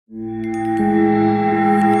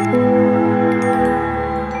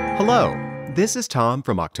This is Tom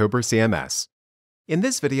from October CMS. In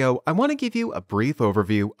this video, I want to give you a brief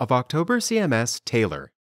overview of October CMS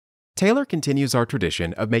Tailor. Tailor continues our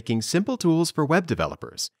tradition of making simple tools for web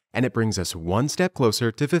developers, and it brings us one step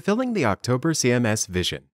closer to fulfilling the October CMS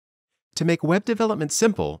vision. To make web development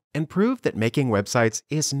simple and prove that making websites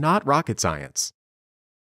is not rocket science.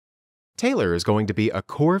 Tailor is going to be a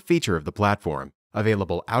core feature of the platform,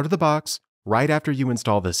 available out of the box right after you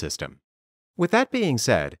install the system. With that being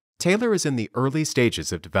said, Tailor is in the early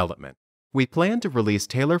stages of development. We plan to release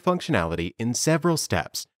Tailor functionality in several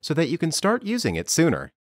steps so that you can start using it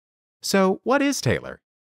sooner. So, what is Tailor?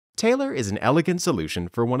 Tailor is an elegant solution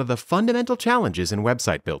for one of the fundamental challenges in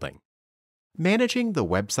website building: managing the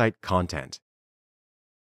website content.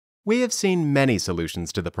 We have seen many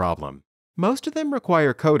solutions to the problem. Most of them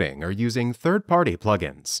require coding or using third-party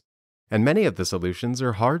plugins, and many of the solutions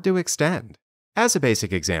are hard to extend. As a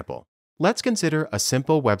basic example, let's consider a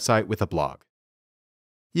simple website with a blog.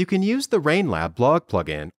 You can use the RainLab blog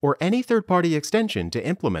plugin or any third-party extension to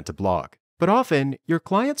implement a blog, but often your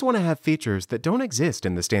clients want to have features that don't exist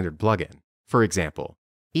in the standard plugin. For example,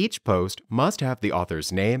 each post must have the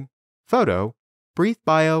author's name, photo, brief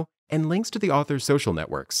bio, and links to the author's social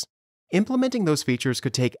networks. Implementing those features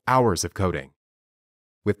could take hours of coding.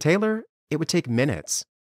 With Tailor, it would take minutes.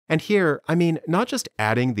 And here, I mean not just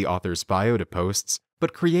adding the author's bio to posts,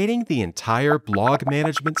 but creating the entire blog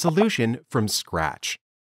management solution from scratch.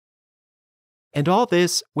 And all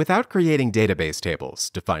this without creating database tables,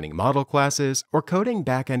 defining model classes, or coding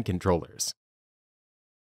backend controllers.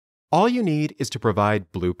 All you need is to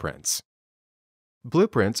provide blueprints.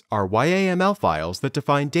 Blueprints are YAML files that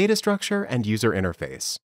define data structure and user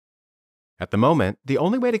interface. At the moment, the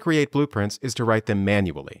only way to create blueprints is to write them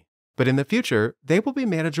manually, but in the future, they will be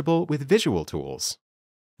manageable with visual tools.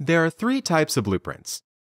 There are three types of blueprints: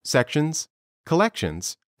 sections,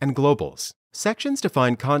 collections, and globals. Sections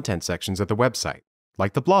define content sections of the website,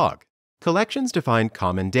 like the blog. Collections define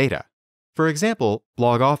common data, for example,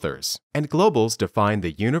 blog authors. And globals define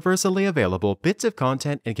the universally available bits of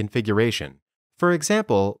content and configuration, for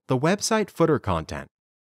example, the website footer content.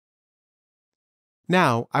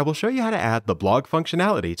 Now, I will show you how to add the blog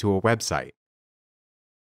functionality to a website.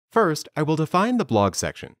 First, I will define the blog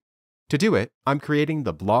section. To do it, I'm creating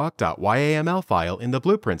the blog.yaml file in the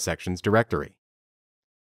Blueprint sections directory.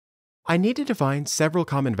 I need to define several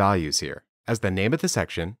common values here, as the name of the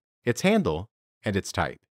section, its handle, and its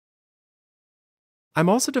type. I'm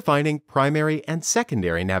also defining primary and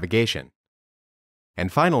secondary navigation.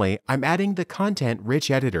 And finally, I'm adding the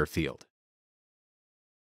Content-Rich Editor field.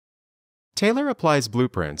 Tailor applies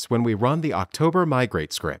blueprints when we run the October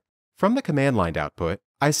migrate script. From the command line output,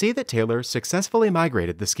 I see that Tailor successfully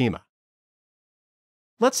migrated the schema.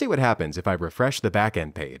 Let's see what happens if I refresh the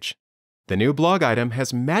backend page. The new blog item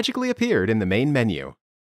has magically appeared in the main menu.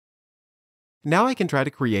 Now I can try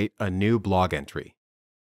to create a new blog entry.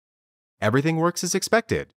 Everything works as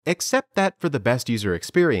expected, except that for the best user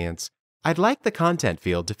experience, I'd like the content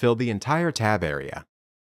field to fill the entire tab area.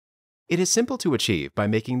 It is simple to achieve by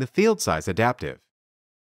making the field size adaptive.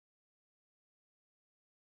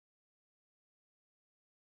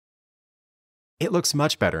 It looks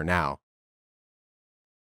much better now.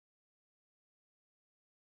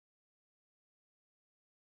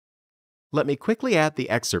 Let me quickly add the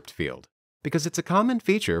excerpt field, because it's a common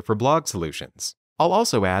feature for blog solutions. I'll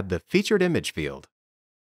also add the featured image field.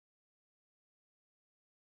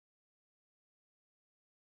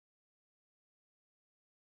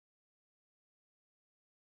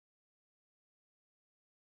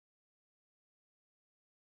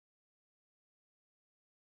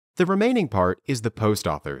 The remaining part is the post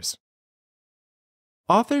authors.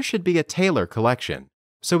 Authors should be a Tailor collection,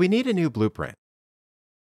 so we need a new blueprint.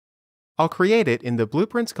 I'll create it in the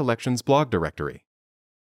Blueprints Collections blog directory.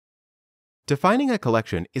 Defining a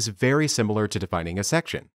collection is very similar to defining a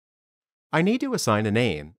section. I need to assign a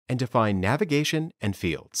name and define navigation and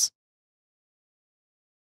fields.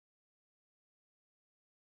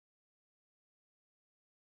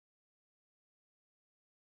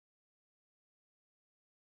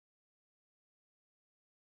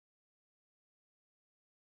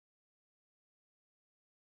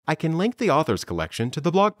 I can link the authors collection to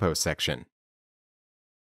the blog post section.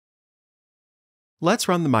 Let's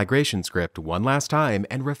run the migration script one last time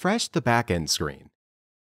and refresh the backend screen.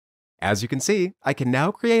 As you can see, I can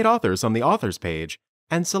now create authors on the authors page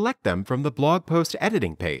and select them from the blog post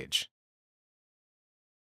editing page.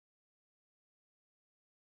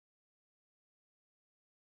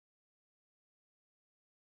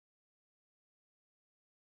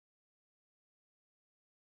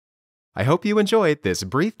 I hope you enjoyed this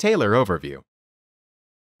brief Tailor overview.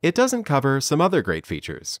 It doesn't cover some other great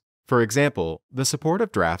features. For example, the support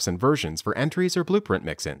of drafts and versions for entries or blueprint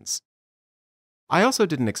mix-ins. I also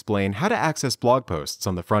didn't explain how to access blog posts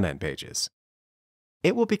on the front-end pages.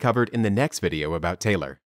 It will be covered in the next video about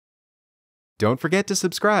Tailor. Don't forget to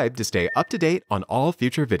subscribe to stay up to date on all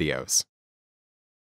future videos.